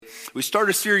We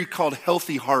started a series called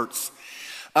Healthy Hearts.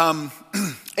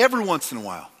 Every once in a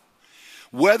while,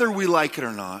 whether we like it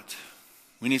or not,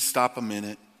 we need to stop a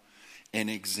minute and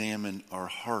examine our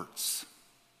hearts.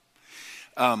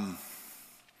 I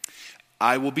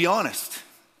will be honest.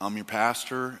 I'm your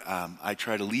pastor. I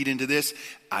try to lead into this.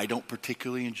 I don't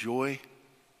particularly enjoy,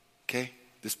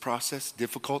 this process,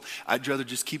 difficult. I'd rather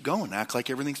just keep going, act like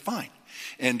everything's fine,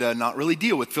 and not really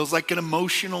deal with it. Feels like an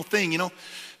emotional thing,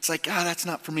 It's like, that's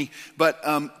not for me. But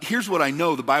here's what I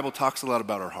know. The Bible talks a lot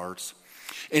about our hearts.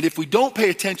 And if we don't pay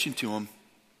attention to them,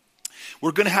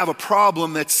 we're going to have a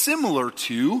problem that's similar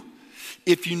to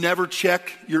if you never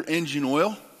check your engine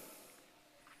oil.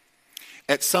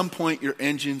 At some point, your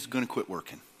engine's going to quit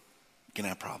working. You're going to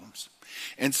have problems.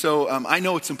 And so I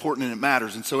know it's important and it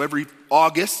matters. And so every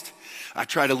August, I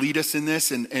try to lead us in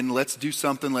this and let's do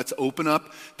something. Let's open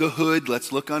up the hood.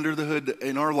 Let's look under the hood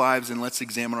in our lives and let's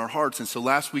examine our hearts. And so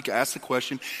last week I asked the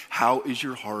question, how is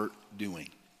your heart doing?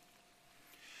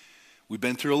 We've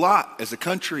been through a lot as a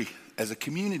country, as a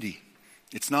community.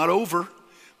 It's not over.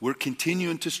 We're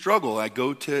continuing to struggle. I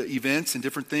go to events and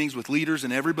different things with leaders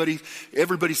and everybody's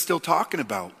still talking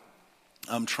about.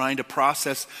 I'm trying to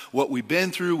process what we've been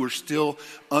through. We're still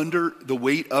under the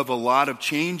weight of a lot of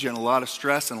change and a lot of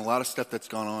stress and a lot of stuff that's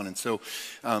gone on. And so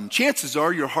chances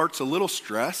are your heart's a little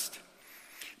stressed.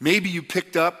 Maybe you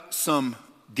picked up some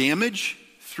damage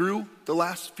through the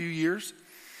last few years.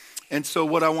 And so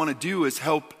what I want to do is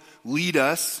help lead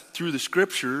us through the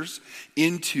scriptures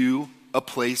into a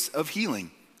place of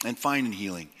healing and finding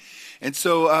healing. And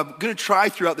so I'm going to try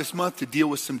throughout this month to deal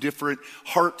with some different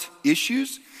heart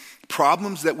issues,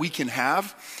 problems that we can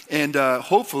have, and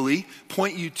hopefully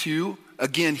point you to,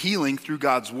 again, healing through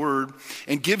God's word,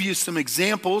 and give you some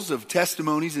examples of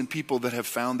testimonies and people that have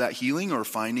found that healing or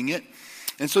finding it.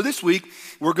 And so this week,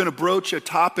 we're going to broach a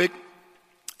topic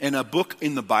and a book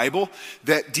in the Bible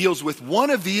that deals with one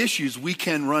of the issues we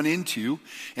can run into,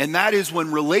 and that is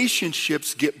when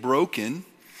relationships get broken.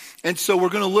 And so we're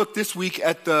going to look this week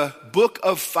at the book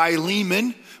of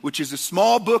Philemon, which is a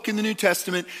small book in the New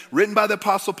Testament written by the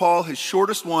Apostle Paul, his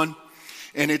shortest one.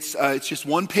 And it's just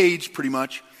one page pretty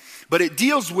much. But it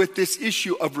deals with this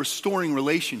issue of restoring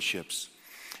relationships.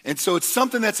 And so it's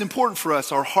something that's important for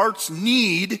us. Our hearts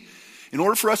need, in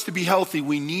order for us to be healthy,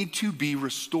 we need to be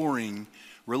restoring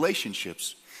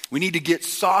relationships. We need to get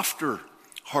softer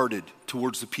hearted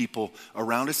towards the people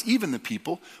around us, even the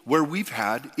people where we've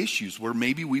had issues, where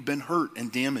maybe we've been hurt and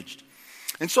damaged.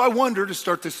 And so I wonder, to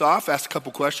start this off, ask a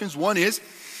couple questions. One is,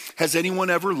 has anyone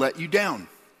ever let you down?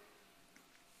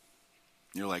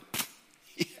 You're like,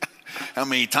 yeah, how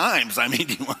many times?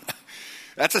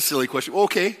 That's a silly question.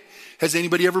 Okay, has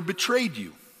anybody ever betrayed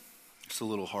you? It's a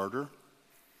little harder.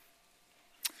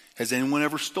 Has anyone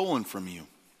ever stolen from you?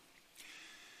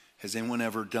 Has anyone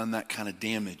ever done that kind of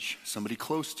damage? Somebody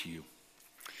close to you?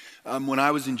 When I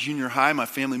was in junior high, my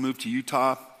family moved to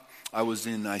Utah. I was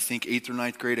in, I think, 8th or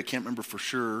 9th grade. I can't remember for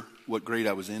sure what grade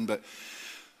I was in, but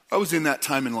I was in that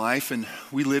time in life, and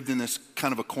we lived in this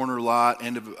kind of a corner lot,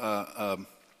 end of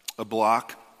a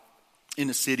block in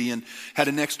the city, and had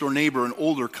a next-door neighbor, an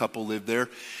older couple lived there,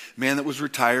 man that was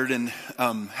retired and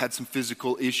had some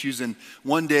physical issues. And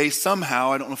one day,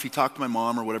 somehow, I don't know if he talked to my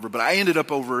mom or whatever, but I ended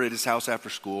up over at his house after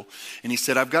school, and he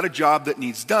said, I've got a job that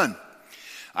needs done.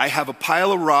 I have a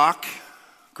pile of rock,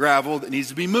 gravel, that needs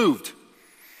to be moved.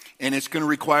 And it's going to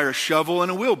require a shovel and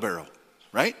a wheelbarrow,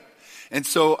 right? And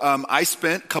so I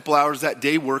spent a couple hours that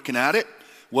day working at it.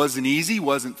 Wasn't easy,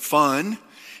 wasn't fun.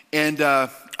 And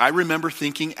I remember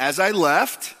thinking as I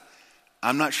left,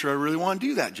 I'm not sure I really want to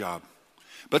do that job.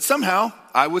 But somehow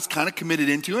I was kind of committed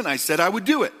into it, and I said I would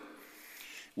do it.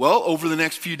 Well, over the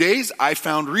next few days, I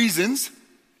found reasons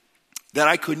that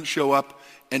I couldn't show up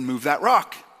and move that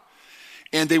rock.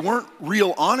 And they weren't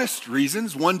real honest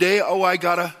reasons. One day, I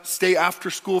got to stay after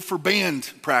school for band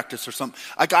practice or something.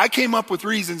 I came up with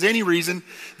reasons, any reason,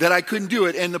 that I couldn't do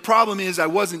it. And the problem is I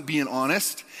wasn't being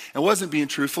honest. I wasn't being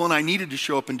truthful, and I needed to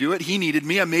show up and do it. He needed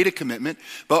me. I made a commitment.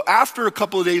 But after a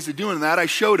couple of days of doing that, I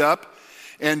showed up,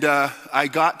 and I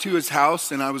got to his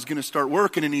house, and I was going to start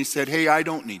working, and he said, hey, I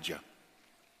don't need you.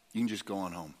 You can just go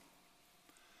on home.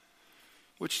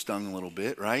 Which stung a little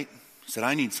bit, right? He said,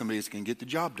 I need somebody that's going to get the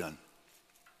job done.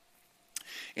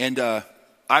 And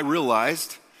I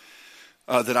realized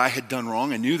that I had done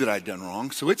wrong. I knew that I'd done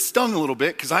wrong. So it stung a little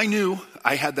bit because I knew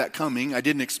I had that coming. I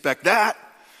didn't expect that,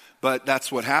 but that's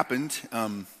what happened.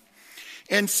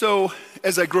 And so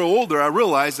as I grow older, I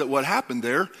realized that what happened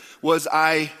there was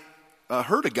I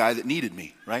hurt a guy that needed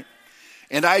me, right?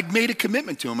 And I'd made a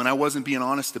commitment to him, and I wasn't being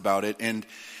honest about it. And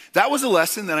that was a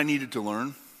lesson that I needed to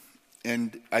learn.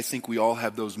 And I think we all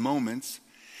have those moments.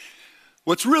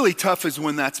 What's really tough is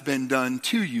when that's been done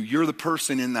to you. You're the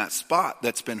person in that spot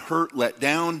that's been hurt, let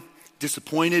down,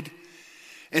 disappointed.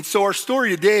 And so our story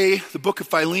today, the book of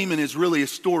Philemon, is really a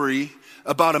story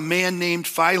about a man named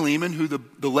Philemon, who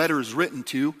the letter is written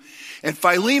to. And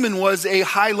Philemon was a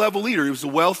high-level leader. He was a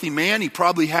wealthy man. He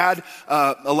probably had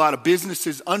a lot of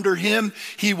businesses under him.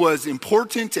 He was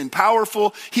important and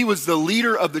powerful. He was the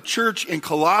leader of the church in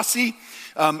Colossae.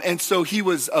 And so he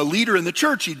was a leader in the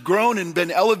church. He'd grown and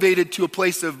been elevated to a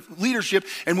place of leadership.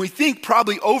 And we think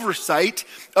probably oversight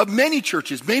of many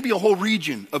churches, maybe a whole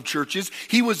region of churches.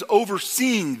 He was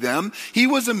overseeing them. He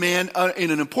was a man in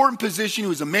an important position. He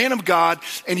was a man of God,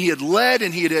 and he had led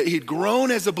and he had grown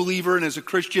as a believer and as a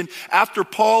Christian after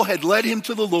Paul had led him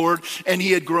to the Lord, and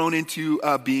he had grown into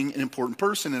being an important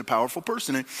person and a powerful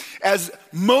person. And as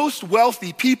most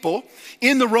wealthy people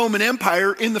in the Roman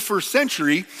Empire in the first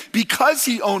century, because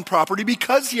he owned property,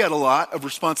 because he had a lot of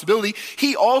responsibility,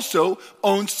 he also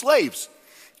owned slaves.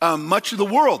 Much of the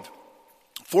world,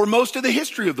 for most of the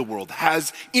history of the world,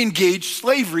 has engaged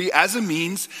slavery as a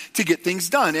means to get things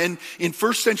done. And in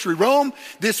first century Rome,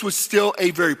 this was still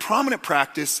a very prominent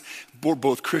practice for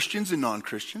both Christians and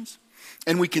non-Christians.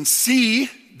 And we can see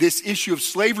this issue of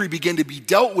slavery begin to be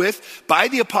dealt with by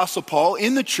the Apostle Paul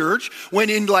in the church, when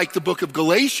in like the book of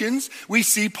Galatians, we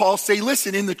see Paul say,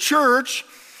 listen, in the church,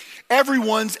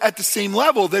 everyone's at the same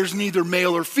level. There's neither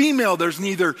male or female. There's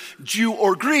neither Jew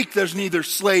or Greek. There's neither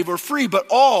slave or free, but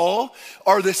all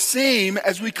are the same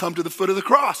as we come to the foot of the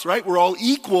cross, right? We're all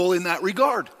equal in that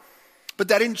regard. But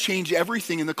that didn't change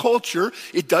everything in the culture.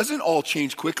 It doesn't all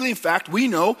change quickly. In fact, we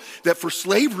know that for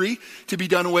slavery to be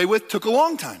done away with took a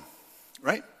long time,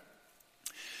 right?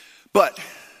 But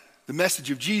the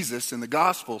message of Jesus and the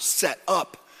gospel set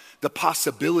up the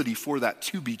possibility for that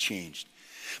to be changed.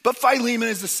 But Philemon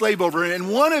is a slave owner, and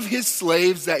one of his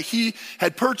slaves that he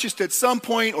had purchased at some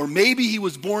point, or maybe he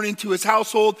was born into his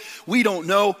household, we don't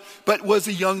know, but was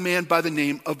a young man by the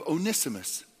name of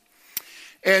Onesimus.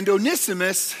 And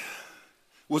Onesimus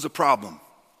was a problem,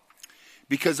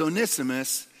 because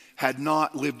Onesimus had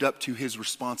not lived up to his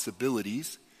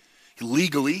responsibilities.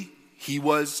 Legally, he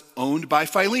was owned by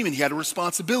Philemon. He had a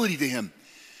responsibility to him.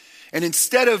 And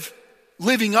instead of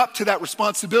living up to that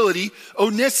responsibility,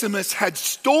 Onesimus had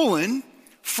stolen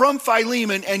from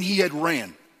Philemon, and he had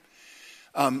ran.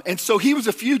 And so he was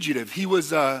a fugitive. He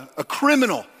was a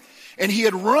criminal. And he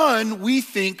had run, we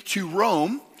think, to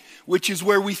Rome, which is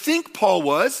where we think Paul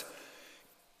was,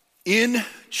 in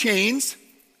chains,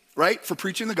 right, for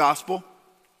preaching the gospel.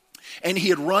 And he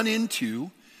had run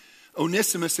into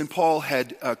Onesimus, and Paul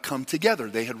had come together.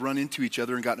 They had run into each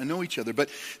other and gotten to know each other. But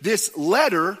this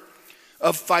letter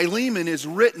of Philemon is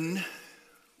written,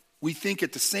 we think,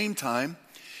 at the same time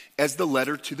as the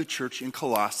letter to the church in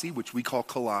Colossae, which we call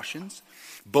Colossians.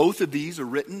 Both of these are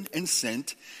written and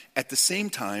sent at the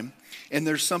same time. And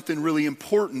there's something really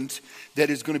important that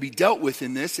is going to be dealt with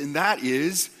in this, and that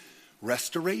is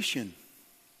restoration.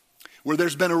 Where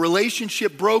there's been a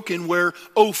relationship broken, where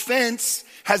offense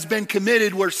has been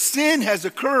committed, where sin has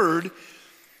occurred,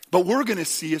 but we're going to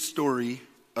see a story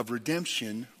of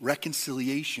redemption,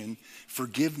 reconciliation,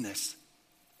 forgiveness.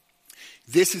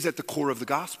 This is at the core of the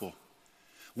gospel.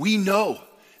 We know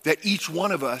that each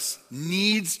one of us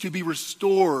needs to be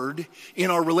restored in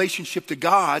our relationship to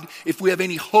God if we have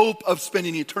any hope of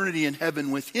spending eternity in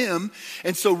heaven with Him.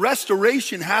 And so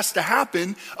restoration has to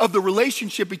happen of the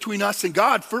relationship between us and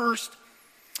God first.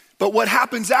 But what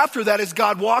happens after that is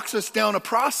God walks us down a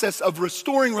process of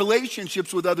restoring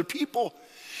relationships with other people.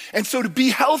 And so to be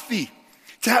healthy,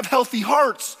 to have healthy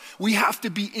hearts, we have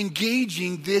to be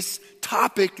engaging this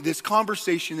topic, this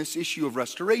conversation, this issue of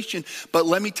restoration. But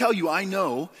let me tell you, I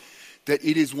know that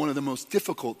it is one of the most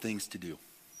difficult things to do.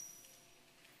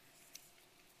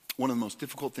 One of the most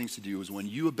difficult things to do is when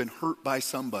you have been hurt by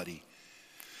somebody,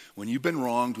 when you've been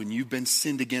wronged, when you've been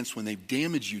sinned against, when they've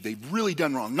damaged you, they've really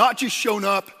done wrong. Not just shown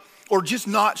up or just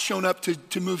not shown up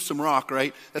to move some rock,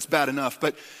 right? That's bad enough.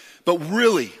 But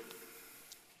really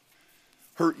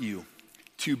hurt you.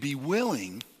 To be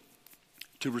willing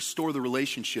to restore the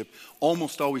relationship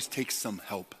almost always takes some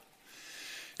help.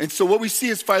 And so what we see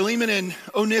is Philemon and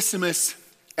Onesimus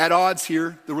at odds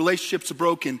here. The relationships are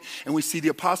broken. And we see the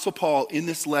Apostle Paul in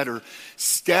this letter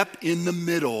step in the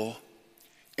middle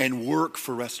and work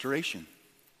for restoration.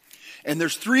 And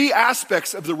there's three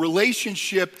aspects of the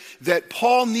relationship that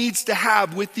Paul needs to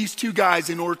have with these two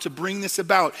guys in order to bring this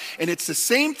about. And it's the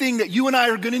same thing that you and I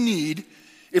are going to need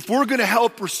if we're going to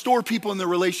help restore people in their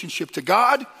relationship to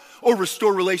God or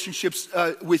restore relationships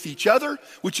with each other,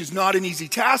 which is not an easy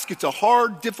task. It's a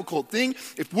hard, difficult thing.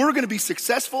 If we're going to be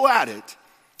successful at it,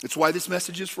 that's why this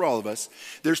message is for all of us.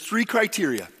 There's three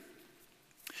criteria.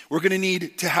 We're going to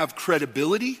need to have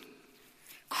credibility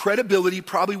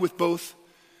probably with both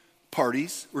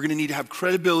parties. We're going to need to have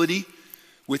credibility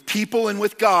with people and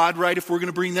with God, right, if we're going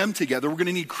to bring them together. We're going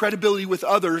to need credibility with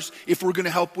others if we're going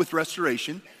to help with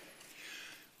restoration.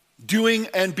 Doing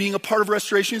and being a part of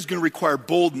restoration is going to require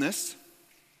boldness.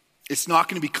 It's not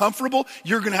going to be comfortable.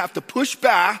 You're going to have to push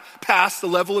back past the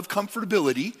level of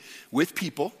comfortability with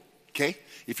people, okay,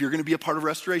 if you're going to be a part of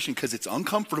restoration, because it's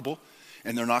uncomfortable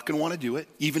and they're not going to want to do it,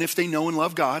 even if they know and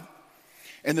love God.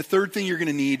 And the third thing you're going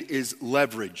to need is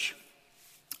leverage.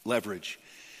 Leverage.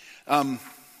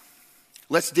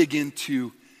 Let's dig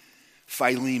into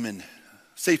Philemon.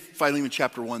 Say Philemon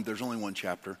chapter 1. There's only one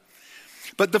chapter.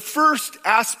 But the first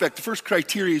aspect, the first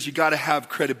criteria is you got to have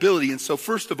credibility. And so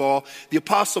first of all, the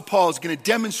Apostle Paul is going to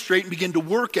demonstrate and begin to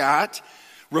work at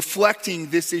reflecting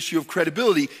this issue of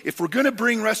credibility. If we're going to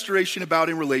bring restoration about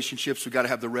in relationships, we've got to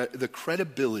have the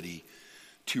credibility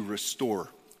to restore.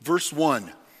 Verse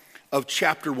 1 of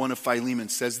chapter 1 of Philemon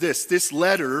says this: "This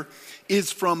letter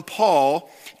is from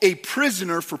Paul, a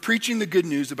prisoner for preaching the good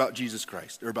news about Jesus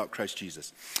Christ," or about Christ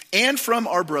Jesus, "and from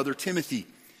our brother Timothy.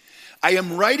 I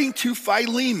am writing to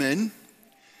Philemon,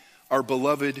 our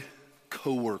beloved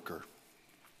co-worker."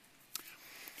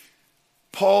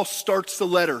 Paul starts the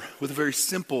letter with a very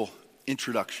simple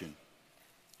introduction.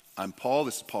 I'm Paul,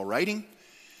 this is Paul writing.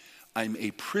 I'm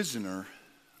a prisoner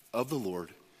of the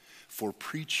Lord for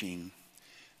preaching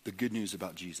the good news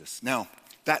about Jesus. Now,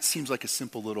 that seems like a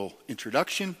simple little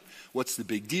introduction. What's the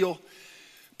big deal?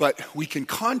 But we can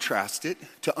contrast it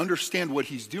to understand what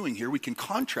he's doing here. We can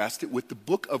contrast it with the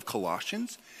book of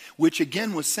Colossians, which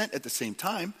again was sent at the same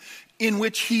time, in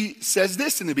which he says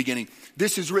this in the beginning: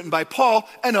 "This is written by Paul,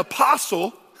 an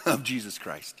apostle of Jesus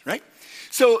Christ," right?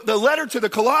 So the letter to the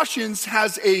Colossians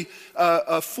has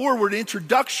a forward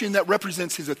introduction that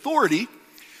represents his authority,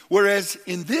 whereas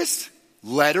in this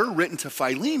letter written to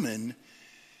Philemon,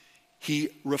 he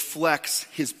reflects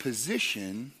his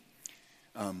position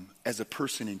as a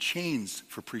person in chains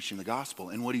for preaching the gospel.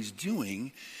 And what he's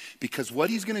doing, because what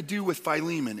he's going to do with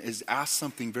Philemon is ask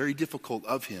something very difficult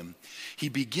of him. He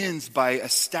begins by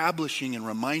establishing and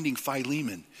reminding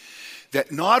Philemon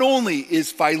that not only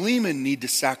is Philemon need to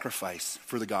sacrifice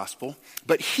for the gospel,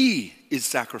 but he is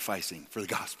sacrificing for the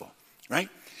gospel, right?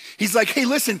 He's like, hey,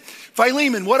 listen,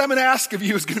 Philemon, what I'm going to ask of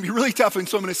you is going to be really tough. And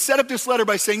so I'm going to set up this letter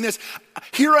by saying this: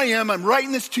 here I am, I'm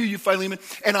writing this to you, Philemon,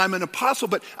 and I'm an apostle,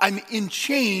 but I'm in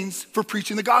chains for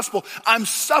preaching the gospel. I'm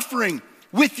suffering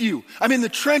with you. I'm in the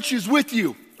trenches with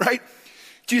you, right?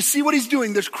 Do you see what he's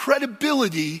doing? There's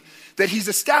credibility that he's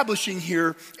establishing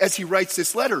here as he writes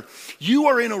this letter. You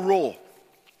are in a role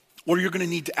where you're going to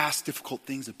need to ask difficult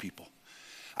things of people.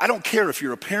 I don't care if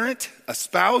you're a parent, a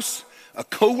spouse, a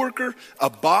coworker, a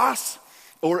boss,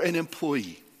 or an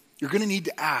employee. You're going to need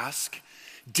to ask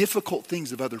difficult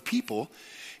things of other people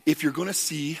if you're going to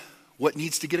see what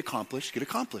needs to get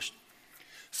accomplished.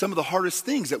 Some of the hardest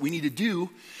things that we need to do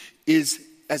is,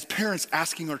 as parents,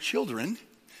 asking our children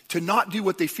to not do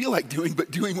what they feel like doing,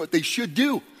 but doing what they should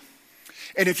do.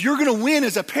 And if you're going to win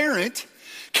as a parent,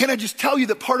 can I just tell you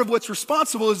that part of what's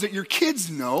responsible is that your kids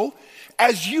know,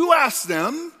 as you ask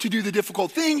them to do the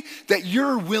difficult thing, that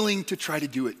you're willing to try to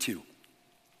do it too.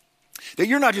 That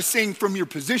you're not just saying from your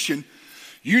position,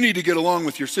 you need to get along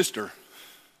with your sister.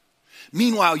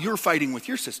 Meanwhile, you're fighting with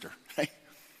your sister,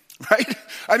 right?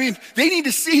 I mean, they need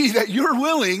to see that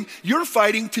you're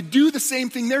fighting to do the same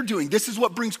thing they're doing. This is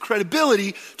what brings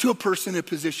credibility to a person in a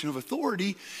position of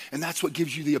authority, and that's what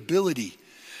gives you the ability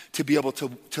to be able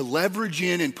to leverage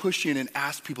in and push in and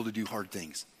ask people to do hard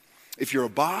things. If you're a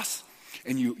boss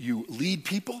and you lead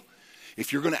people,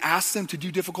 if you're going to ask them to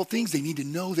do difficult things, they need to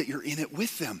know that you're in it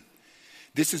with them.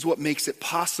 This is what makes it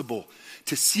possible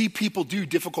to see people do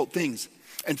difficult things.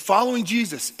 And following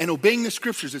Jesus and obeying the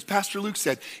scriptures, as Pastor Luke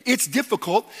said, it's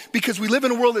difficult because we live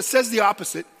in a world that says the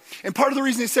opposite. And part of the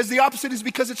reason it says the opposite is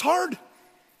because it's hard.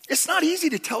 It's not easy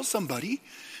to tell somebody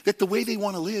that the way they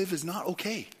want to live is not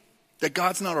okay, that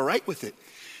God's not all right with it.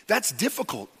 That's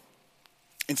difficult.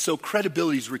 And so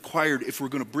credibility is required if we're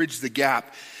going to bridge the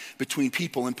gap between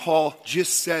people. And Paul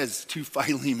just says to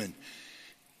Philemon,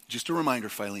 just a reminder,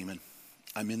 Philemon,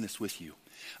 I'm in this with you.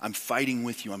 I'm fighting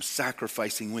with you. I'm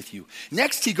sacrificing with you.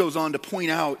 Next, he goes on to point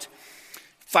out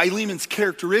Philemon's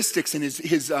characteristics and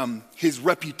his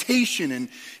reputation.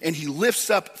 And he lifts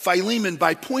up Philemon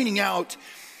by pointing out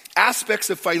aspects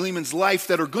of Philemon's life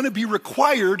that are going to be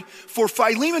required for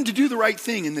Philemon to do the right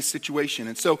thing in this situation.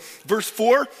 And so verse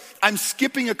 4, I'm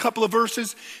skipping a couple of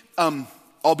verses.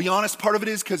 I'll be honest, part of it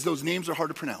is because those names are hard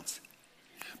to pronounce.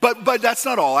 But that's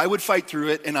not all. I would fight through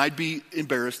it, and I'd be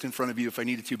embarrassed in front of you if I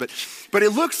needed to. But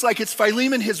it looks like it's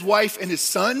Philemon, his wife, and his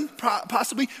son,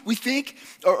 possibly, we think,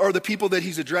 are the people that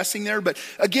he's addressing there. But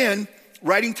again,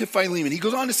 writing to Philemon, he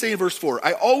goes on to say in verse 4,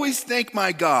 I always thank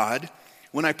my God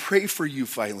when I pray for you,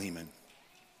 Philemon,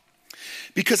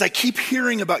 because I keep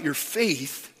hearing about your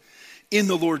faith in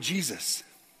the Lord Jesus.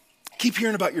 Keep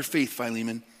hearing about your faith,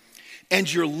 Philemon,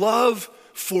 and your love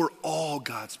for all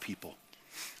God's people.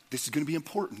 This is going to be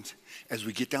important as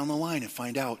we get down the line and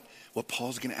find out what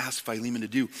Paul's going to ask Philemon to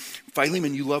do.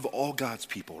 Philemon, you love all God's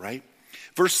people, right?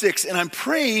 Verse 6, and I'm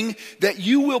praying that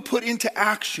you will put into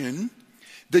action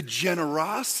the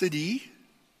generosity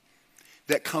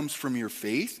that comes from your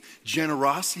faith.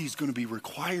 Generosity is going to be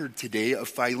required today of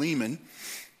Philemon.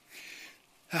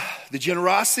 The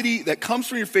generosity that comes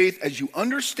from your faith as you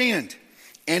understand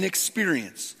and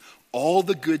experience all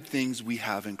the good things we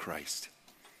have in Christ.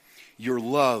 Your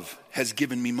love has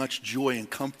given me much joy and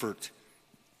comfort,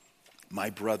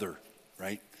 my brother,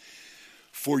 right?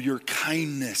 For your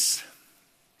kindness,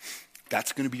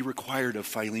 that's going to be required of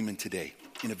Philemon today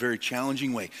in a very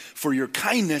challenging way. For your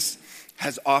kindness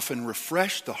has often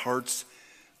refreshed the hearts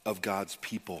of God's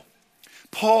people.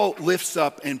 Paul lifts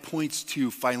up and points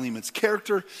to Philemon's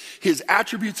character, his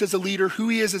attributes as a leader, who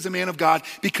he is as a man of God,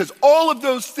 because all of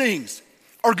those things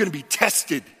are going to be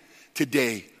tested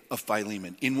today of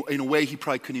Philemon in a way he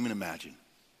probably couldn't even imagine.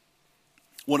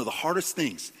 One of the hardest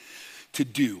things to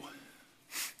do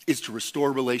is to restore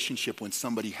a relationship when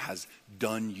somebody has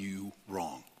done you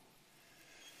wrong.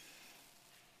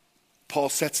 Paul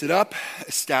sets it up,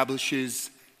 establishes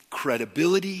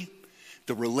credibility,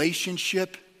 the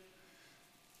relationship.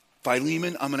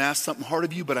 Philemon, I'm going to ask something hard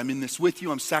of you, but I'm in this with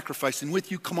you. I'm sacrificing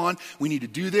with you. Come on, we need to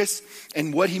do this.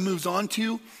 And what he moves on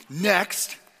to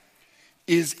next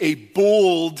is a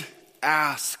bold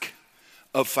ask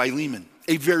of Philemon.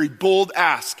 A very bold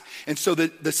ask. And so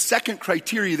the second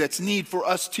criteria that's needed for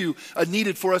us to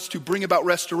bring about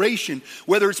restoration,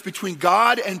 whether it's between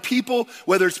God and people,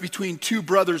 whether it's between two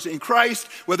brothers in Christ,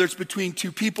 whether it's between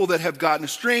two people that have gotten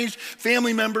estranged,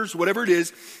 family members, whatever it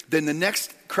is, then the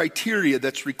next criteria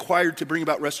that's required to bring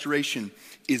about restoration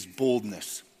is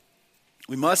boldness.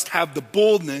 We must have the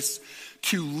boldness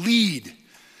to lead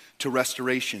to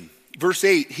restoration. Verse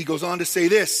 8, he goes on to say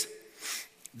this,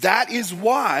 that is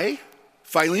why,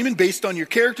 Philemon, based on your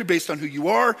character, based on who you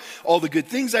are, all the good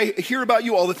things I hear about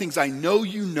you, all the things I know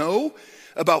you know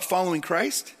about following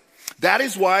Christ, that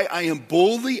is why I am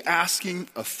boldly asking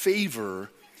a favor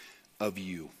of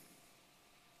you.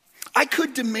 I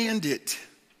could demand it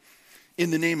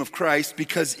in the name of Christ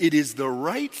because it is the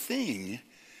right thing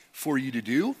for you to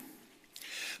do.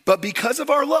 But because of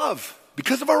our love,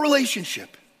 because of our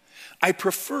relationship, I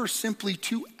prefer simply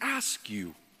to ask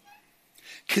you.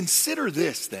 Consider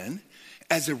this then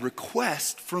as a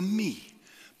request from me,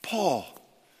 Paul,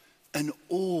 an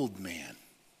old man.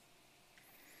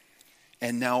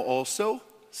 And now also,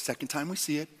 second time we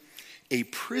see it, a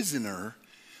prisoner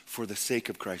for the sake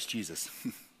of Christ Jesus.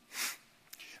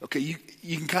 Okay,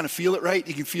 you can kind of feel it, right?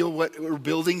 You can feel what we're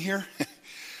building here.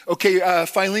 Okay,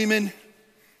 Philemon,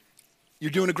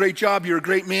 you're doing a great job. You're a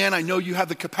great man. I know you have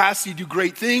the capacity to do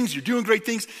great things. You're doing great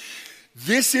things.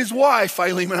 This is why,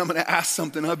 Philemon, I'm going to ask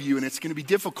something of you, and it's going to be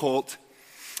difficult.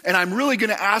 And I'm really going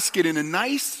to ask it in a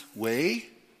nice way.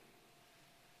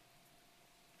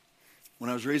 When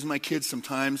I was raising my kids,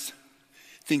 sometimes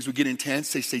things would get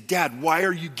intense. They say, Dad, why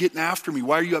are you getting after me?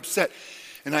 Why are you upset?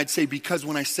 And I'd say, because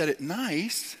when I said it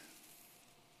nice,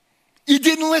 you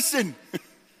didn't listen.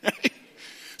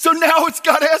 So now it's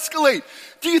got to escalate.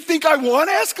 Do you think I want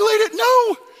to escalate it?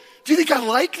 No. Do you think I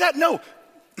like that? No.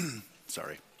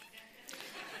 Sorry.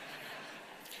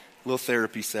 Little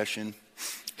therapy session.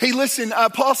 Hey, listen,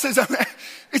 Paul says,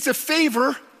 it's a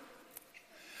favor.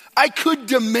 I could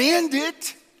demand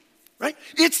it, right?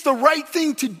 It's the right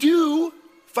thing to do,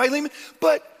 Philemon,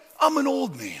 but I'm an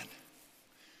old man.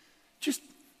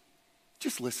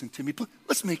 Just listen to me.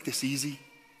 Let's make this easy.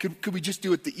 Could we just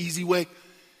do it the easy way?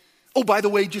 Oh, by the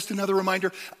way, just another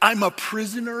reminder, I'm a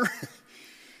prisoner.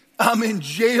 I'm in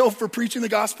jail for preaching the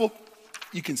gospel.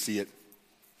 You can see it.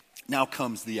 Now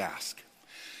comes the ask.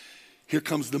 Here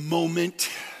comes the moment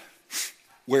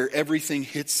where everything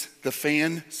hits the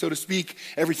fan, so to speak.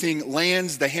 Everything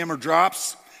lands, the hammer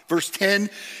drops. Verse 10,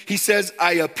 he says,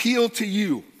 I appeal to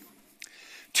you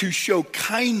to show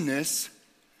kindness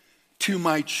to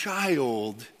my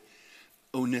child,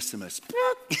 Onesimus.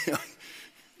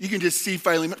 You can just see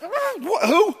Philemon.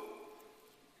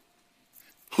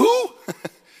 Who?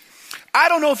 I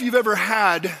don't know if you've ever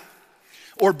had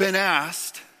or been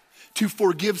asked to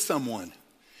forgive someone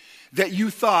that you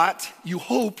thought, you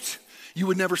hoped, you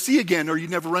would never see again or you'd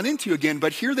never run into again.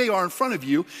 But here they are in front of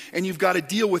you, and you've got to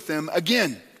deal with them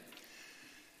again.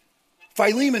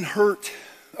 Onesimus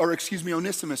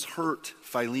hurt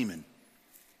Philemon.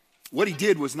 What he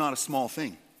did was not a small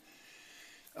thing.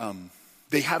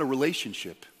 They had a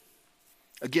relationship.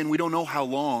 Again, we don't know how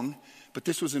long, but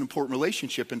this was an important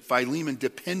relationship, and Philemon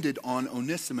depended on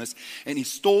Onesimus, and he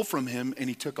stole from him, and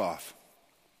he took off.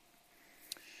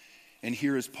 And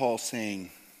here is Paul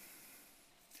saying,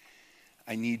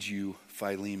 I need you,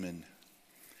 Philemon,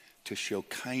 to show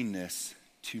kindness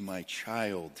to my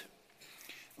child,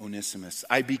 Onesimus.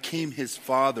 I became his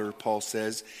father, Paul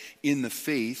says, in the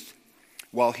faith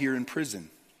while here in prison.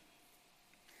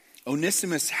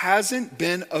 Onesimus hasn't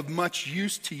been of much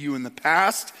use to you in the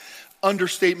past,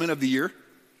 understatement of the year,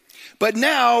 but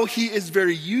now he is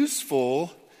very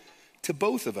useful to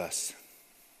both of us.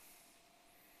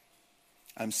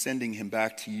 I'm sending him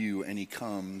back to you, and he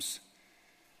comes,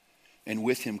 and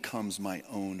with him comes my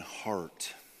own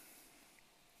heart.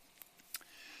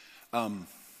 I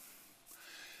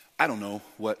don't know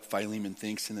what Philemon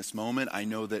thinks in this moment. I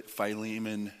know that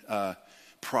Philemon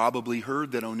probably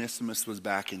heard that Onesimus was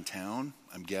back in town,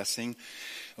 I'm guessing.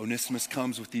 Onesimus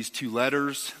comes with these 2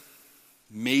 letters.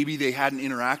 Maybe they hadn't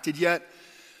interacted yet.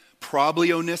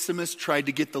 Probably Onesimus tried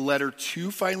to get the letter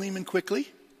to Philemon quickly,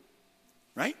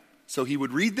 right? So he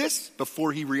would read this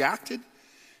before he reacted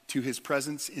to his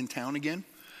presence in town again.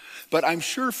 But I'm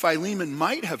sure Philemon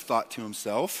might have thought to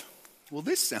himself, well,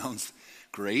 this sounds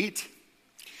great.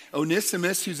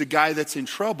 Onesimus, who's a guy that's in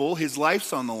trouble, his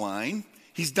life's on the line.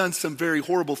 He's done some very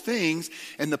horrible things,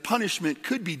 and the punishment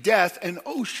could be death. And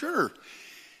oh, sure,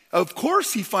 of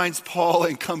course he finds Paul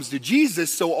and comes to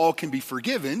Jesus so all can be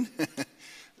forgiven.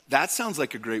 That sounds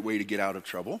like a great way to get out of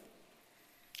trouble.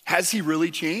 Has he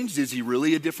really changed? Is he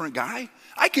really a different guy?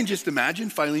 I can just imagine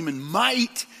Philemon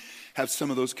might have some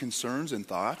of those concerns and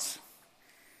thoughts.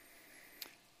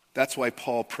 That's why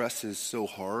Paul presses so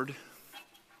hard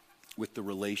with the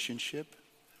relationship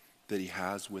that he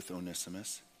has with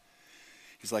Onesimus.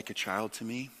 He's like a child to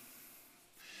me.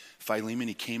 Philemon,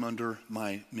 he came under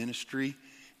my ministry,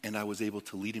 and I was able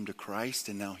to lead him to Christ,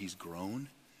 and now he's grown.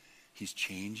 He's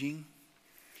changing.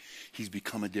 He's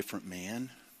become a different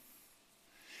man.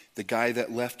 The guy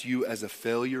that left you as a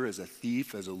failure, as a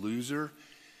thief, as a loser,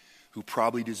 who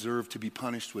probably deserved to be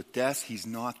punished with death, he's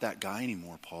not that guy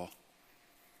anymore, Paul.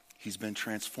 He's been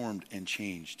transformed and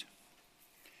changed.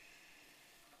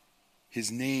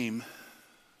 His name,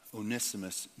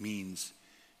 Onesimus, means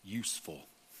useful.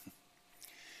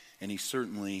 And he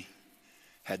certainly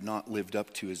had not lived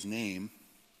up to his name.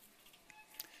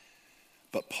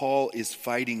 But Paul is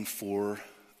fighting for,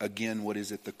 again, what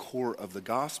is at the core of the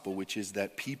gospel, which is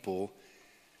that people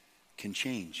can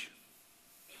change.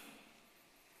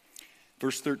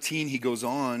 Verse 13, he goes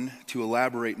on to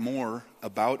elaborate more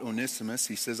about Onesimus.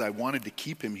 He says, I wanted to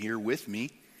keep him here with me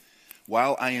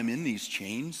while I am in these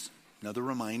chains. Another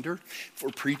reminder for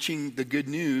preaching the good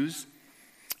news.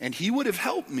 And he would have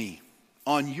helped me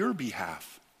on your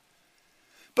behalf.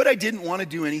 But I didn't want to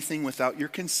do anything without your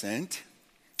consent.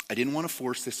 I didn't want to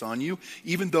force this on you,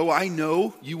 even though I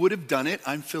know you would have done it.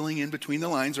 I'm filling in between the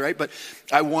lines, right? But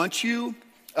I wanted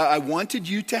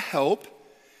you to help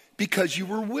because you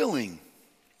were willing,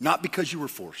 not because you were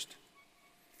forced.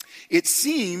 It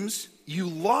seems you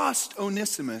lost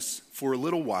Onesimus for a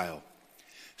little while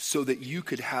so that you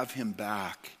could have him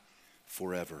back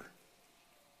forever.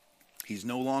 He's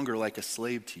no longer like a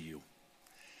slave to you.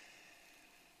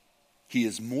 He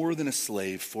is more than a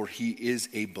slave, for he is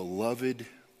a beloved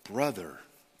brother,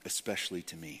 especially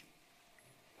to me.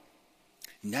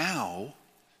 Now,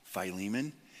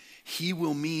 Philemon, he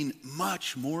will mean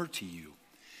much more to you,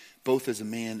 both as a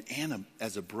man and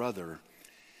as a brother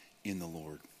in the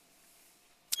Lord.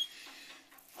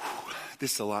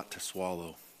 This is a lot to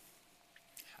swallow.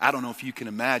 I don't know if you can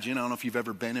imagine, I don't know if you've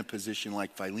ever been in a position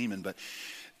like Philemon, but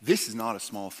this is not a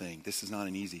small thing. This is not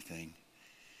an easy thing.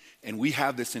 And we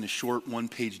have this in a short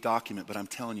 1-page document, but I'm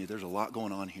telling you, there's a lot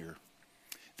going on here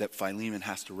that Philemon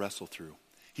has to wrestle through.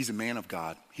 He's a man of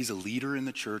God. He's a leader in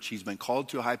the church. He's been called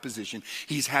to a high position.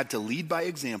 He's had to lead by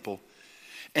example.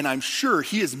 And I'm sure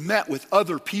he has met with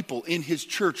other people in his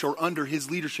church or under his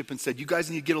leadership and said, you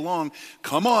guys need to get along.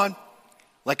 Come on.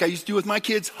 Like I used to do with my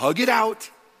kids, hug it out.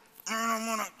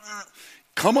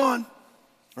 Come on.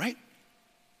 Right?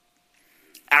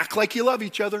 Act like you love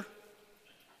each other.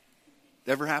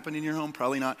 Ever happened in your home?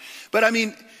 Probably not. But I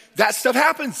mean, that stuff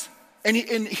happens. And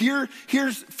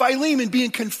here's Philemon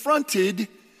being confronted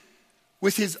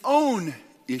with his own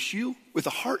issue, with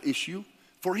a heart issue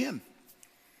for him.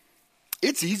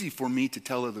 It's easy for me to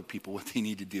tell other people what they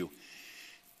need to do.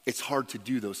 it's hard to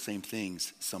do those same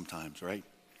things sometimes, right?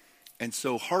 And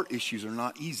so heart issues are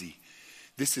not easy.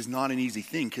 This is not an easy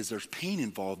thing because there's pain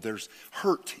involved, there's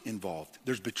hurt involved,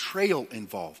 there's betrayal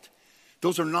involved.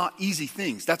 Those are not easy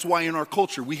things. That's why in our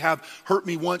culture we have hurt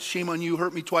me once, shame on you,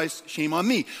 hurt me twice, shame on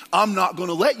me. I'm not going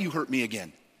to let you hurt me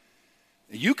again.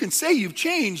 You can say you've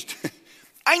changed.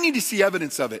 I need to see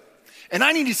evidence of it. And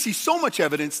I need to see so much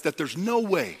evidence that there's no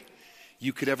way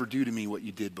you could ever do to me what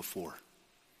you did before.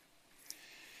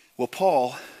 Well,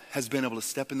 Paul has been able to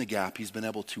step in the gap. He's been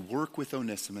able to work with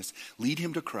Onesimus, lead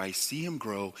him to Christ, see him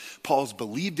grow. Paul's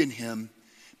believed in him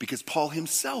because Paul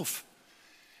himself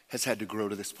has had to grow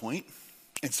to this point.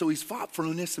 And so he's fought for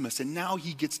Onesimus, and now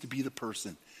he gets to be the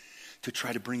person to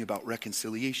try to bring about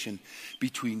reconciliation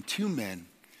between two men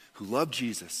who love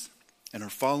Jesus and are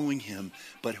following him,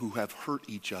 but who have hurt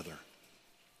each other.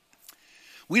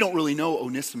 We don't really know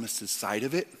Onesimus' side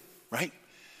of it, right?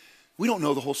 We don't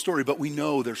know the whole story, but we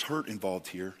know there's hurt involved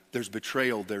here. There's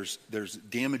betrayal, there's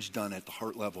damage done at the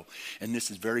heart level, and this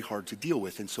is very hard to deal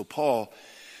with. And so Paul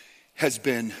has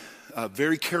been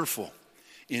very careful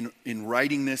in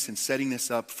writing this and setting this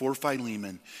up for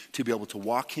Philemon to be able to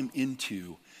walk him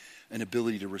into an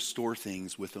ability to restore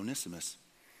things with Onesimus.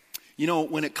 You know,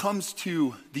 when it comes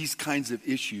to these kinds of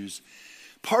issues,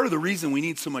 part of the reason we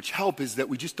need so much help is that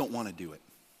we just don't want to do it.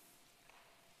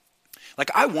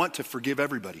 Like, I want to forgive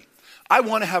everybody. I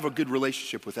want to have a good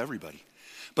relationship with everybody.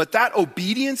 But that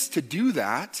obedience to do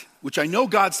that, which I know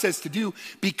God says to do,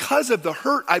 because of the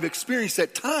hurt I've experienced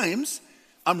at times,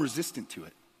 I'm resistant to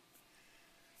it.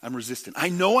 I'm resistant. I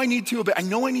know I need to obey. I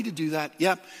know I need to do that.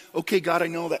 Yeah. Okay, God, I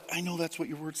know that. I know that's what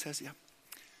your word says. Yeah.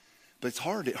 But it's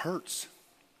hard. It hurts.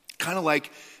 Kind of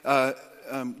like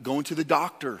going to the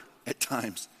doctor at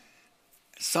times.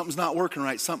 Something's not working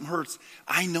right. Something hurts.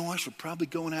 I know I should probably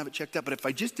go and have it checked out. But if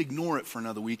I just ignore it for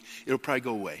another week, it'll probably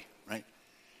go away, right?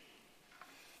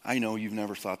 I know you've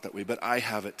never thought that way, but I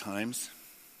have at times.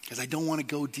 Because I don't want to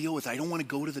go deal with it. I don't want to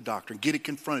go to the doctor and get it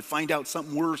confronted, find out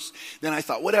something worse than I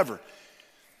thought, whatever.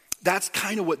 That's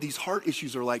kind of what these heart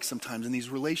issues are like sometimes, and these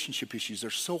relationship issues.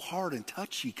 They're so hard and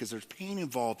touchy because there's pain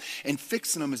involved, and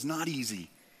fixing them is not easy.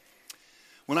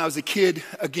 When I was a kid,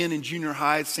 again in junior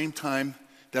high, same time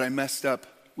that I messed up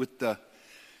with the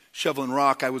shovel and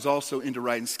rock, I was also into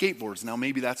riding skateboards. Now,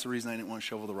 maybe that's the reason I didn't want to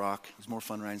shovel the rock. It was more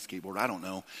fun riding skateboard. I don't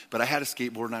know. But I had a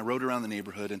skateboard, and I rode around the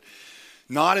neighborhood, and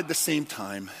not at the same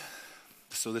time.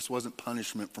 So this wasn't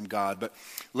punishment from God. But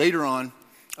later on,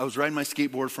 I was riding my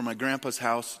skateboard from my grandpa's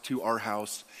house to our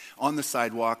house on the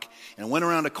sidewalk, and went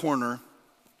around a corner,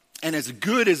 and as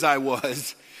good as I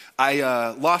was,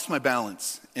 I lost my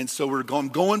balance. And so I'm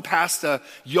going past a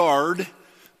yard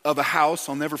of a house,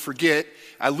 I'll never forget.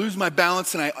 I lose my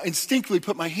balance, and I instinctively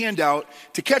put my hand out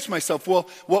to catch myself. Well,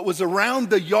 what was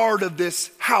around the yard of this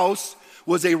house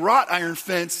was a wrought iron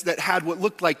fence that had what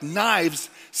looked like knives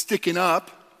sticking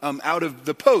up out of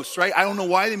the posts, right? I don't know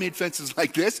why they made fences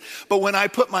like this, but when I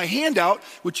put my hand out,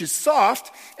 which is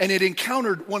soft, and it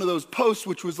encountered one of those posts,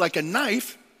 which was like a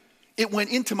knife, it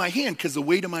went into my hand because the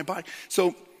weight of my body.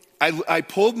 So I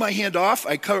pulled my hand off,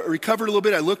 I recovered a little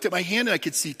bit, I looked at my hand, and I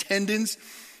could see tendons,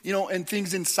 and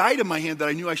things inside of my hand that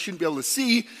I knew I shouldn't be able to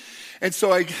see. And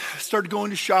so I started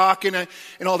going to shock and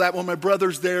all that. Well, my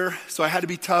brother's there, so I had to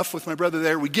be tough with my brother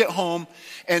there. We get home,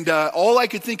 and all I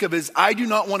could think of is, I do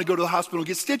not want to go to the hospital and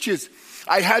get stitches.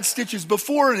 I had stitches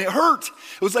before, and it hurt.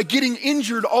 It was like getting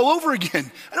injured all over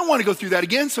again. I don't want to go through that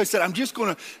again. So I said, I'm just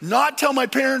going to not tell my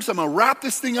parents. I'm going to wrap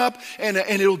this thing up, and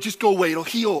it'll just go away. It'll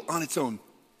heal on its own.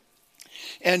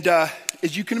 And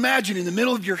as you can imagine, in the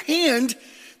middle of your hand,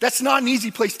 that's not an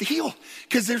easy place to heal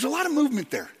because there's a lot of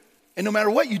movement there. And no matter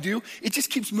what you do, it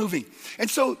just keeps moving. And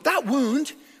so that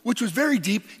wound, which was very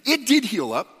deep, it did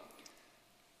heal up.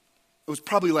 It was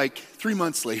probably like 3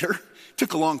 months later.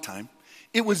 Took a long time.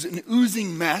 It was an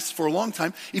oozing mess for a long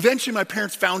time. Eventually my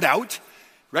parents found out,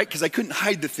 right? Because I couldn't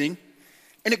hide the thing.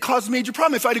 And it caused a major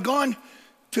problem. If I'd have gone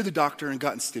to the doctor and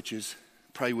gotten stitches,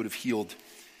 it probably would have healed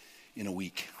in a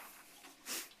week.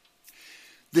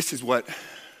 This is what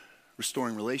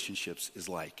restoring relationships is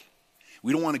like.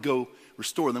 We don't want to go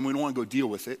restore them. We don't want to go deal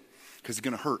with it because it's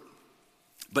going to hurt.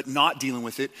 But not dealing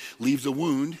with it leaves a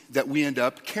wound that we end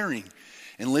up carrying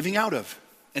and living out of.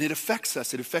 And it affects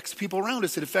us. It affects people around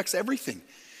us. It affects everything.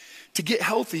 To get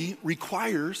healthy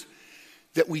requires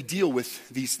that we deal with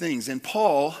these things. And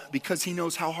Paul, because he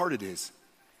knows how hard it is,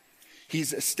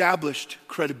 he's established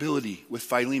credibility with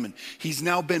Philemon. He's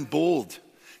now been bold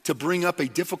to bring up a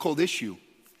difficult issue,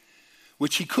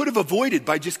 which he could have avoided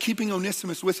by just keeping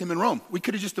Onesimus with him in Rome. We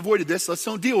could have just avoided this. Let's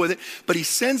don't deal with it. But he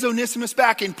sends Onesimus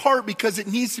back in part because it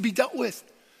needs to be dealt with.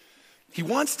 He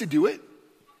wants to do it.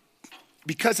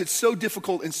 because it's so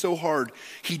difficult and so hard,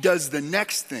 he does the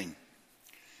next thing,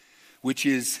 which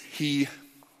is he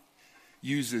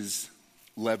uses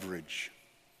leverage.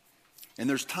 And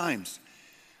there's times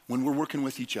when we're working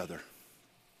with each other,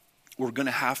 we're going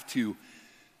to have to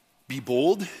be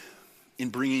bold in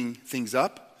bringing things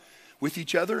up with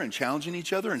each other and challenging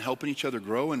each other and helping each other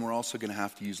grow, and we're also going to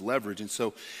have to use leverage. And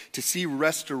so to see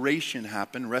restoration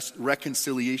happen,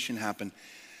 reconciliation happen,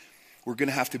 we're going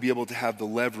to have to be able to have the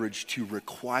leverage to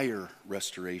require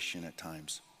restoration at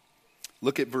times.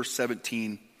 Look at verse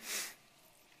 17.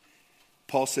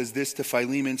 Paul says this to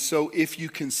Philemon, "So if you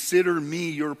consider me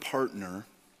your partner,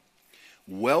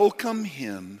 welcome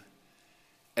him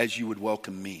as you would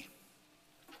welcome me."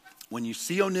 When you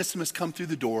see Onesimus come through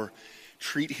the door,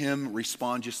 treat him,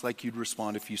 respond just like you'd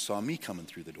respond if you saw me coming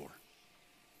through the door.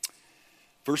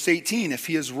 Verse 18, "If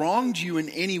he has wronged you in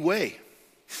any way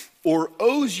or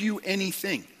owes you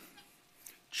anything,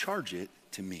 charge it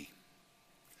to me."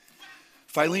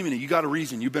 Philemon, you got a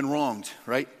reason. You've been wronged,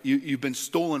 right? You've been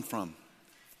stolen from.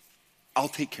 I'll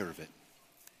take care of it.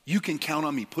 You can count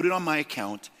on me. Put it on my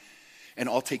account, and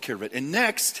I'll take care of it. And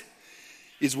next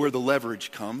is where the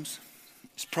leverage comes.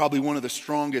 It's probably one of the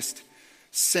strongest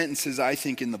sentences, I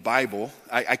think, in the Bible.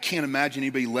 I can't imagine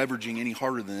anybody leveraging any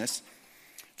harder than this.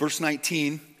 Verse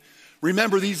 19,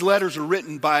 remember these letters are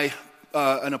written by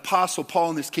an apostle, Paul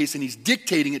in this case, and he's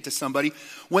dictating it to somebody.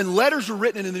 When letters are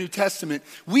written in the New Testament,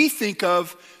 we think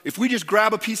of, if we just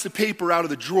grab a piece of paper out of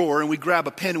the drawer and we grab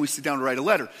a pen and we sit down to write a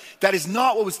letter. That is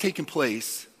not what was taking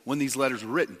place when these letters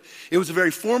were written. It was a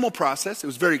very formal process. It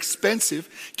was very expensive.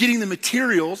 Getting the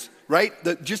materials, right?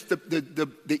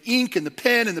 The ink and the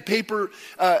pen and the paper,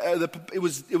 it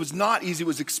was not easy. It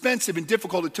was expensive and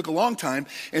difficult. It took a long time.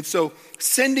 And so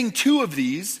sending two of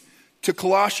these to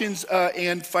Colossians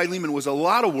and Philemon was a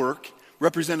lot of work,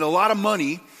 represented a lot of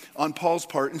money on Paul's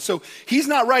part. And so he's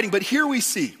not writing, but here we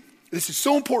see, this is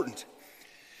so important,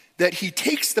 that he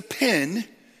takes the pen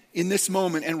in this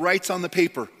moment and writes on the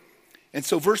paper. And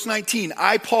so verse 19,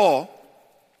 "I, Paul,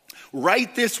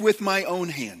 write this with my own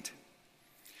hand.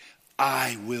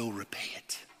 I will repay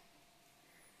it."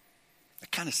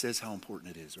 That kind of says how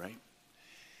important it is, right?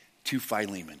 To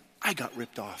Philemon, I got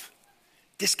ripped off.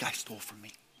 This guy stole from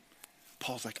me.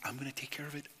 Paul's like, I'm going to take care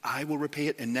of it. I will repay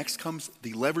it. And next comes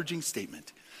the leveraging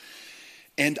statement.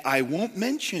 "And I won't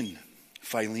mention,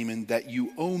 Philemon, that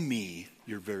you owe me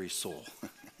your very soul."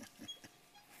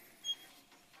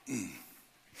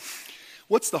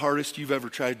 What's the hardest you've ever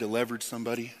tried to leverage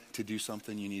somebody to do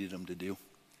something you needed them to do?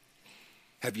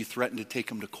 Have you threatened to take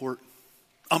them to court?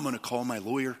 I'm going to call my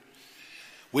lawyer.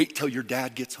 Wait till your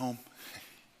dad gets home.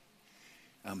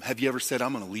 Have you ever said,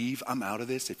 I'm going to leave, I'm out of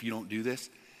this if you don't do this?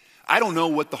 I don't know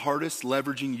what the hardest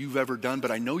leveraging you've ever done,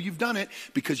 but I know you've done it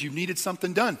because you've needed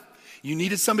something done. You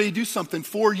needed somebody to do something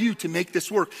for you to make this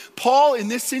work. Paul, in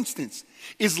this instance,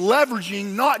 is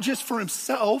leveraging not just for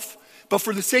himself, but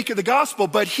for the sake of the gospel.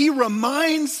 But he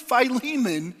reminds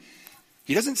Philemon,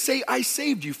 he doesn't say, I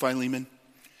saved you, Philemon.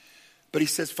 But he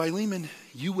says, Philemon,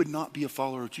 you would not be a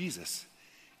follower of Jesus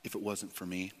if it wasn't for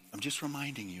me. I'm just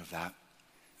reminding you of that.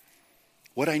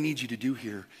 What I need you to do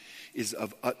here is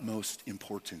of utmost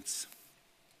importance.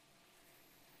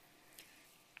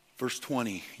 Verse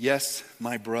 20, "Yes,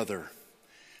 my brother,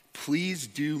 please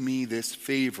do me this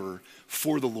favor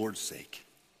for the Lord's sake.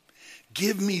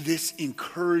 Give me this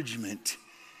encouragement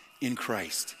in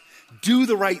Christ. Do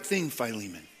the right thing,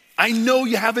 Philemon. I know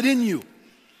you have it in you."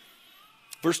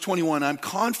 Verse 21, "I'm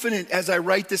confident as I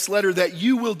write this letter that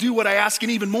you will do what I ask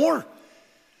and even more.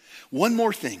 One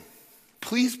more thing.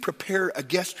 Please prepare a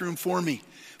guest room for me,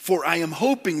 for I am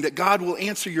hoping that God will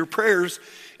answer your prayers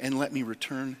and let me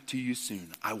return to you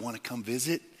soon." I want to come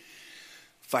visit.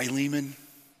 Philemon,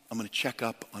 I'm going to check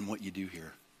up on what you do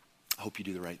here. I hope you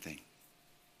do the right thing.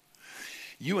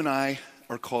 You and I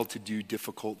are called to do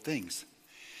difficult things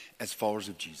as followers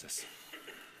of Jesus.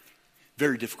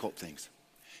 Very difficult things.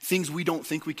 Things we don't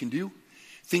think we can do.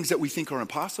 Things that we think are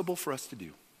impossible for us to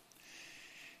do.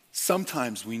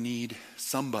 Sometimes we need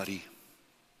somebody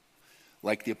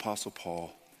like the Apostle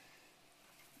Paul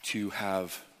to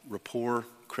have rapport,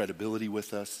 credibility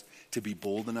with us, to be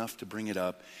bold enough to bring it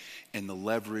up, and the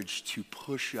leverage to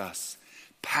push us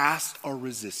past our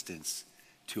resistance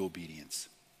to obedience.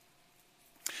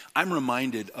 I'm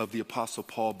reminded of the Apostle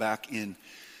Paul back in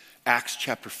Acts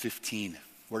chapter 15,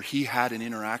 where he had an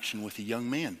interaction with a young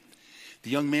man. The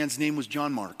young man's name was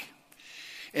John Mark.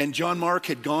 And John Mark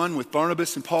had gone with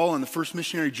Barnabas and Paul on the first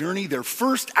missionary journey, their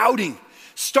first outing,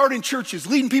 starting churches,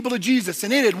 leading people to Jesus,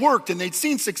 and it had worked, and they'd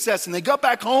seen success, and they got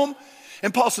back home,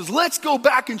 And Paul says, let's go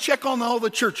back and check on all the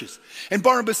churches. And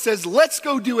Barnabas says, let's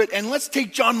go do it, and let's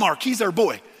take John Mark. He's our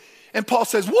boy. And Paul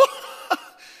says, what?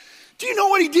 Do you know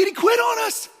what he did? He quit on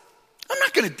us.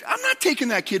 I'm not taking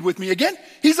that kid with me again.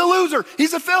 He's a loser.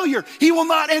 He's a failure. He will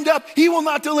not end up. He will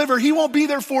not deliver. He won't be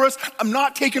there for us. I'm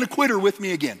not taking a quitter with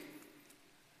me again.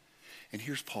 And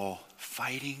here's Paul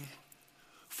fighting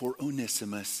for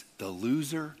Onesimus, the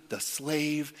loser, the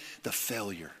slave, the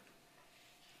failure.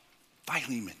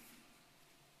 Philemon,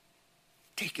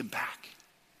 take him back.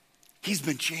 He's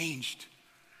been changed.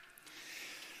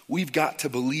 We've got to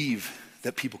believe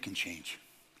that people can change.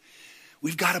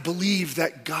 We've got to believe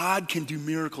that God can do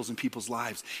miracles in people's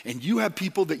lives. And you have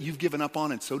people that you've given up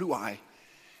on, and so do I.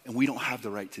 And we don't have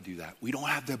the right to do that. We don't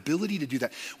have the ability to do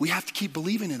that. We have to keep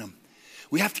believing in them.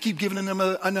 We have to keep giving them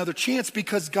another chance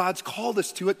because God's called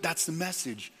us to it. That's the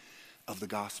message of the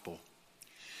gospel.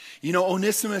 You know,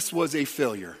 Onesimus was a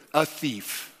failure, a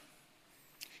thief.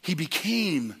 He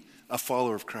became a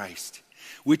follower of Christ,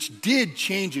 which did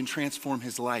change and transform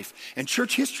his life. And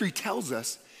church history tells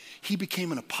us he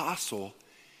became an apostle.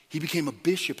 He became a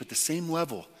bishop at the same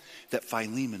level that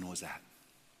Philemon was at.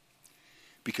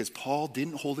 Because Paul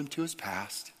didn't hold him to his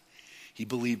past. He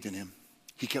believed in him.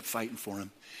 He kept fighting for him.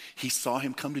 He saw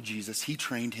him come to Jesus. He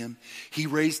trained him. He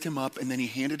raised him up, and then he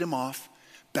handed him off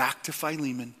back to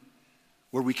Philemon,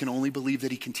 where we can only believe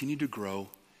that he continued to grow.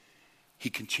 He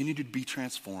continued to be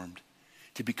transformed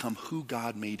to become who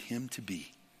God made him to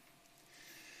be.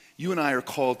 You and I are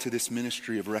called to this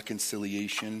ministry of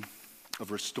reconciliation,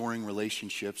 of restoring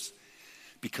relationships,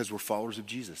 because we're followers of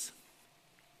Jesus.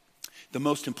 The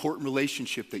most important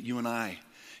relationship that you and I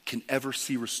can ever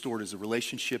see restored is a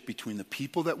relationship between the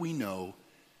people that we know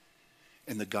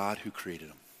and the God who created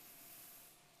them.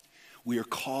 We are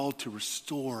called to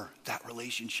restore that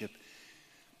relationship.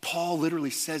 Paul literally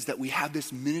says that we have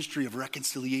this ministry of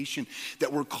reconciliation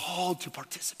that we're called to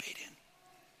participate in.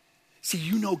 See,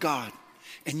 you know God,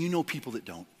 and you know people that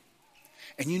don't.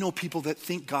 And you know people that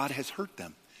think God has hurt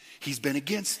them. He's been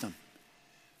against them.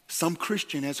 Some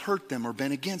Christian has hurt them or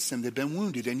been against them. They've been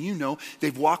wounded. And you know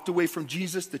they've walked away from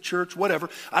Jesus, the church, whatever.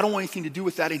 I don't want anything to do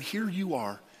with that. And here you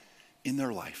are in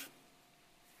their life.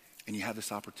 And you have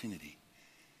this opportunity.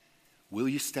 Will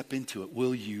you step into it?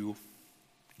 Will you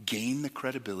gain the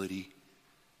credibility,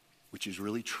 which is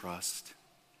really trust?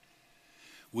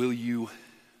 Will you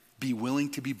be willing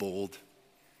to be bold,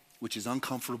 which is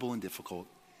uncomfortable and difficult?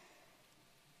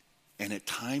 And at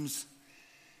times,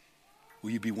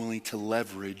 will you be willing to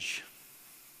leverage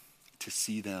to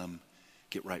see them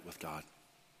get right with God?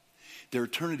 Their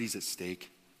eternity's at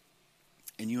stake.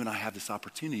 And you and I have this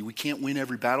opportunity. We can't win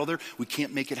every battle there. We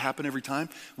can't make it happen every time.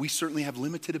 We certainly have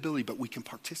limited ability, but we can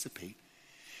participate.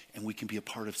 And we can be a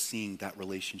part of seeing that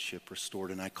relationship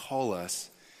restored. And I call us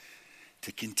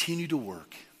to continue to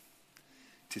work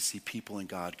to see people and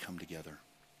God come together.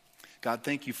 God,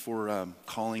 thank you for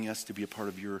calling us to be a part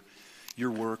of your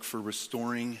work, for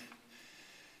restoring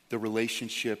the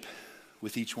relationship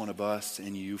with each one of us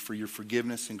and you, for your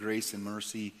forgiveness and grace and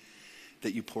mercy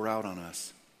that you pour out on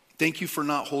us. Thank you for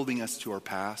not holding us to our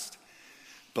past,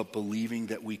 but believing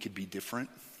that we could be different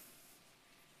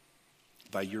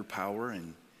by your power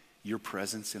and your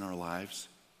presence in our lives.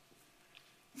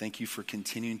 Thank you for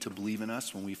continuing to believe in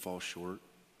us when we fall short.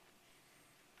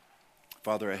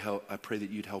 Father, I pray that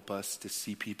you'd help us to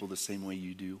see people the same way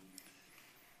you do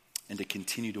and to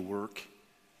continue to work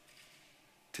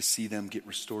to see them get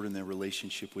restored in their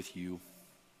relationship with you.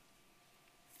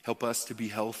 Help us to be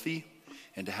healthy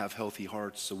and to have healthy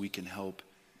hearts so we can help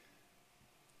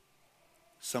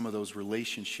some of those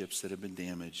relationships that have been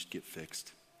damaged get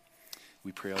fixed.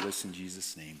 We pray all this in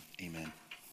Jesus' name. Amen.